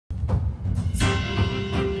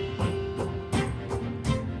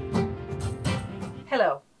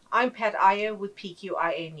Hello, I'm PQIA with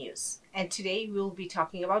PQIA News, and today we will be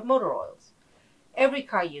talking about motor oils. Every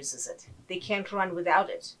car uses it. They can't run without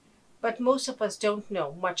it. But most of us don't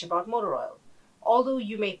know much about motor oil. Although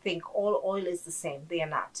you may think all oil is the same, they are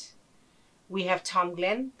not. We have Tom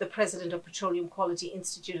Glenn, the president of Petroleum Quality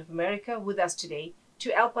Institute of America, with us today to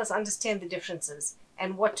help us understand the differences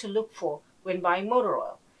and what to look for when buying motor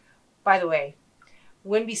oil. By the way,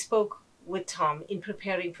 when we spoke with Tom in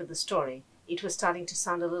preparing for the story, it was starting to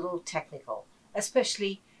sound a little technical,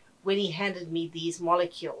 especially when he handed me these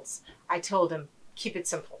molecules. I told him, keep it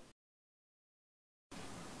simple.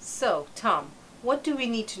 So, Tom, what do we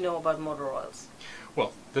need to know about motor oils?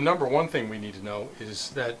 Well, the number one thing we need to know is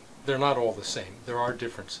that they're not all the same. There are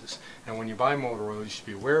differences. And when you buy motor oil, you should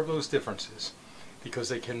be aware of those differences because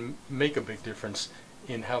they can make a big difference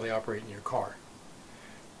in how they operate in your car.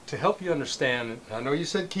 To help you understand, I know you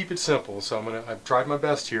said keep it simple, so I've tried my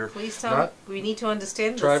best here. Please, Tom, we need to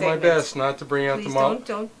understand this segment. Tried my best not to bring out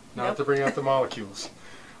to bring out the molecules.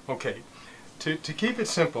 Okay, to keep it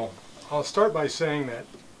simple, I'll start by saying that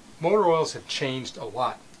motor oils have changed a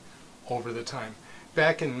lot over the time.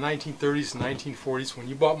 Back in the 1930s and 1940s, when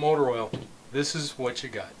you bought motor oil, this is what you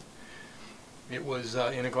got. It was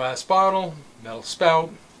in a glass bottle, metal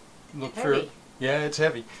spout. Look heavy. Yeah, it's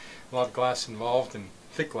heavy. A lot of glass involved and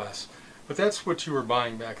thick glass. But that's what you were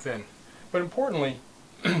buying back then. But importantly,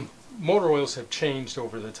 motor oils have changed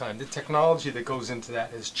over the time. The technology that goes into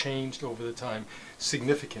that has changed over the time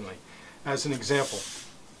significantly. As an example,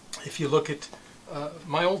 if you look at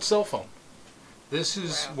my old cell phone, this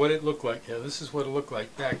is what it looked like. Yeah, this is what it looked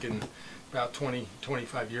like back in about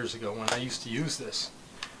 25 years ago when I used to use this.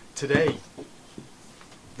 Today,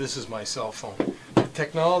 this is my cell phone. The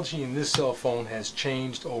technology in this cell phone has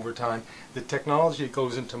changed over time. The technology that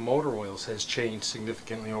goes into motor oils has changed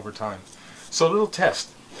significantly over time. So a little test.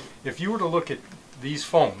 If you were to look at these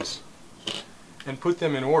phones and put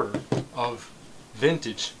them in order of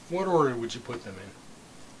vintage, what order would you put them in?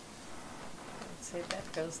 I'd say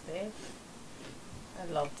that goes there. I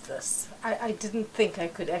love this. I didn't think I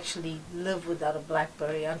could actually live without a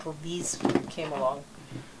BlackBerry until these came along.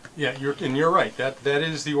 Yeah, you're right. That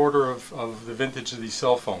is the order of the vintage of these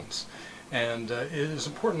cell phones, and it is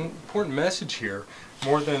an important message here.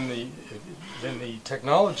 More than the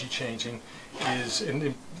technology changing is,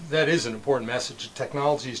 and that is an important message. The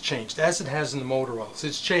technology has changed, as it has in the motor oils.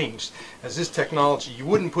 It's changed as this technology. You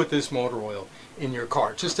wouldn't put this motor oil in your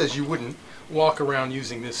car, just as you wouldn't walk around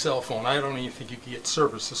using this cell phone. I don't even think you could get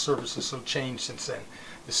service. The service has so changed since then.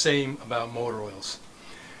 The same about motor oils.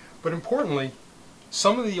 But importantly,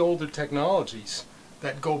 some of the older technologies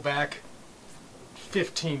that go back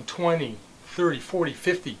 15, 20, 30, 40,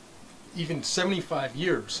 50, even 75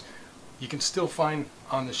 years, you can still find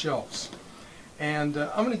on the shelves. And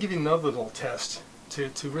I'm going to give you another little test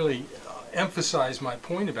to really emphasize my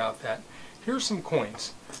point about that. Here's some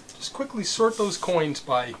coins. Just quickly sort those coins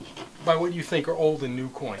by what you think are old and new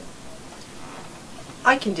coin.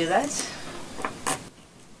 I can do that.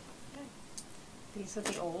 These are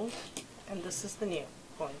the old, and this is the new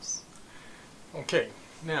coins. Okay,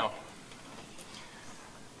 now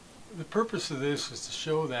the purpose of this is to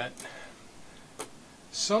show that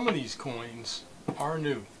some of these coins are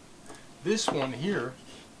new. This one here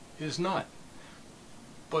is not.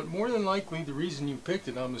 But more than likely the reason you picked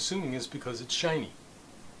it, I'm assuming, is because it's shiny.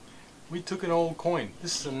 We took an old coin.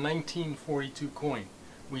 This is a 1942 coin.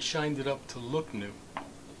 We shined it up to look new.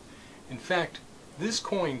 In fact, this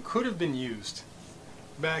coin could have been used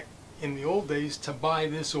back in the old days to buy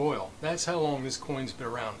this oil. That's how long this coin's been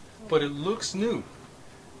around. But it looks new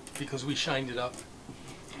because we shined it up.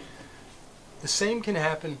 The same can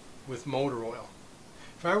happen with motor oil.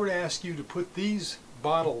 If I were to ask you to put these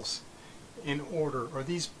bottles in order, or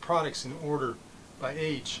these products in order by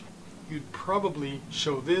age, you'd probably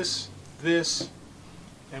show this,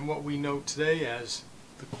 and what we know today as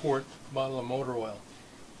the quart bottle of motor oil.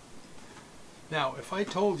 Now, if I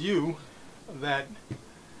told you that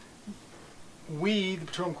we, the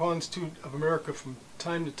Petroleum Quality Institute of America, from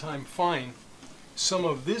time to time find some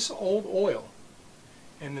of this old oil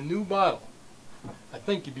in the new bottle, I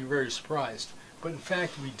think you'd be very surprised. But in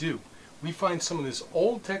fact, we do. We find some of this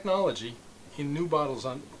old technology in new bottles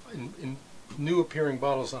in new appearing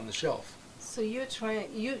bottles on the shelf. So you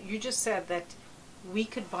just said that we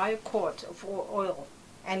could buy a quart of oil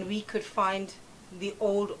and we could find the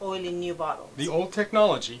old oil in new bottles. The old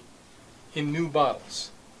technology in new bottles.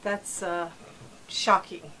 That's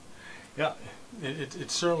shocking. Yeah, it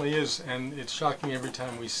certainly is, and it's shocking every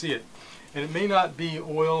time we see it. And it may not be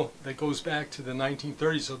oil that goes back to the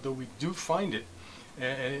 1930s, although we do find it.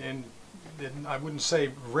 And I wouldn't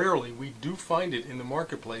say rarely, we do find it in the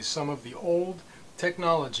marketplace, some of the old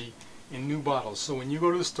technology in new bottles. So when you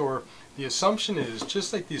go to the store, the assumption is,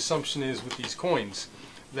 just like the assumption is with these coins,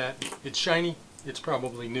 that it's shiny, it's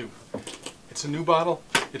probably new. It's a new bottle,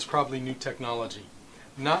 it's probably new technology.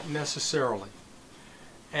 Not necessarily.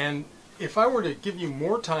 And if I were to give you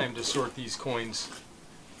more time to sort these coins,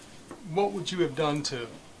 what would you have done to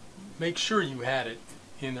make sure you had it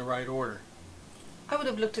in the right order? I would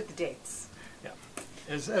have looked at the dates. Yeah,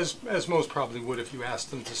 as most probably would if you asked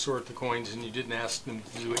them to sort the coins and you didn't ask them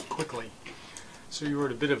to do it quickly. So you were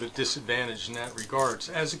at a bit of a disadvantage in that regards,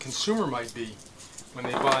 as a consumer might be when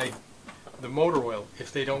they buy the motor oil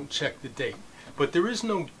if they don't check the date. But there is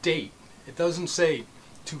no date. It doesn't say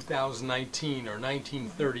 2019 or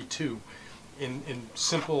 1932 in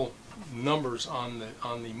simple numbers on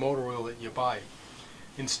the motor oil that you buy.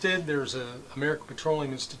 Instead, there's a American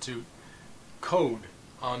Petroleum Institute code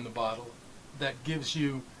on the bottle that gives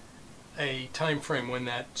you a time frame when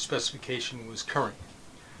that specification was current.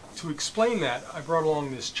 To explain that, I brought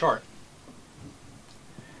along this chart.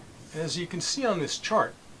 As you can see on this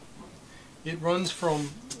chart, it runs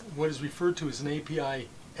from what is referred to as an API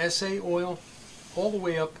SA oil all the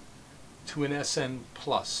way up to an SN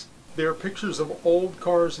plus. There are pictures of old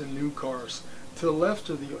cars and new cars. To the left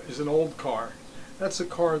is an old car. That's a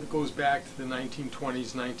car that goes back to the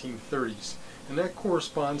 1920s, 1930s, and that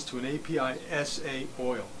corresponds to an API SA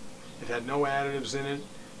oil. It had no additives in it.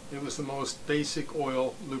 It was the most basic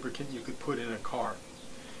oil lubricant you could put in a car.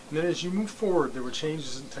 And then as you move forward, there were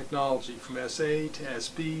changes in technology from SA to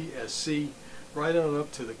SB, SC, right on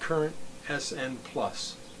up to the current SN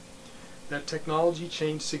plus. That technology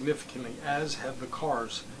changed significantly, as have the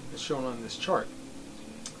cars, as shown on this chart.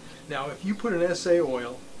 Now, if you put an SA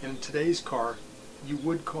oil in today's car, you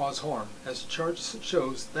would cause harm. As the chart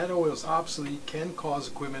shows, that oil is obsolete, can cause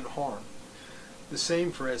equipment harm. The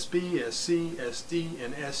same for SB, SC, SD,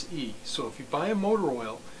 and SE. So if you buy a motor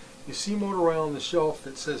oil, you see motor oil on the shelf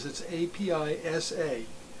that says it's API SA,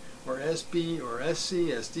 or SB, or SC,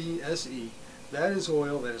 SD, SE, that is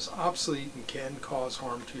oil that is obsolete and can cause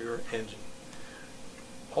harm to your engine.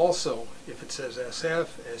 Also, if it says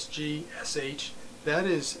SF, SG, SH, that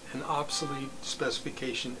is an obsolete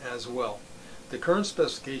specification as well. The current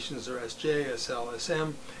specifications are SJ, SL,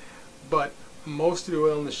 SM, but most of the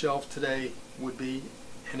oil on the shelf today would be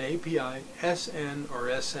an API SN or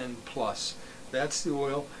SN plus. That's the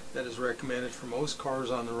oil that is recommended for most cars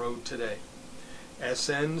on the road today.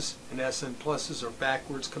 SNs and SN pluses are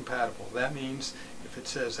backwards compatible. That means if it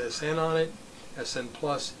says SN on it, SN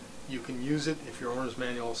plus, you can use it. If your owner's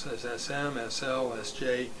manual says SM, SL,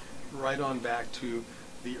 SJ, right on back to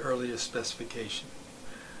the earliest specification.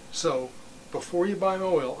 So before you buy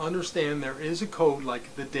oil, understand there is a code,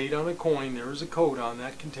 like the date on a coin, there is a code on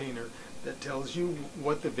that container that tells you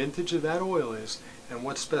what the vintage of that oil is and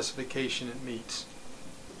what specification it meets.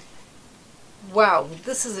 Wow,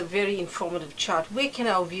 this is a very informative chart. Where can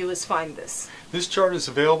our viewers find this? This chart is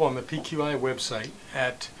available on the PQIA website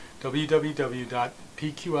at www.pqia.org.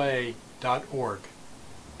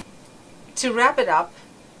 To wrap it up,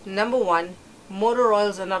 number 1, motor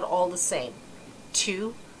oils are not all the same.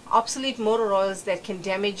 2, obsolete motor oils that can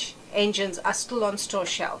damage engines are still on store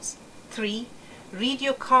shelves. 3, read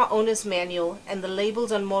your car owner's manual and the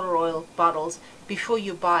labels on motor oil bottles before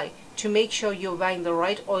you buy to make sure you're buying the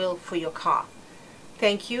right oil for your car.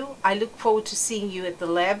 Thank you. I look forward to seeing you at the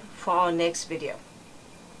lab for our next video.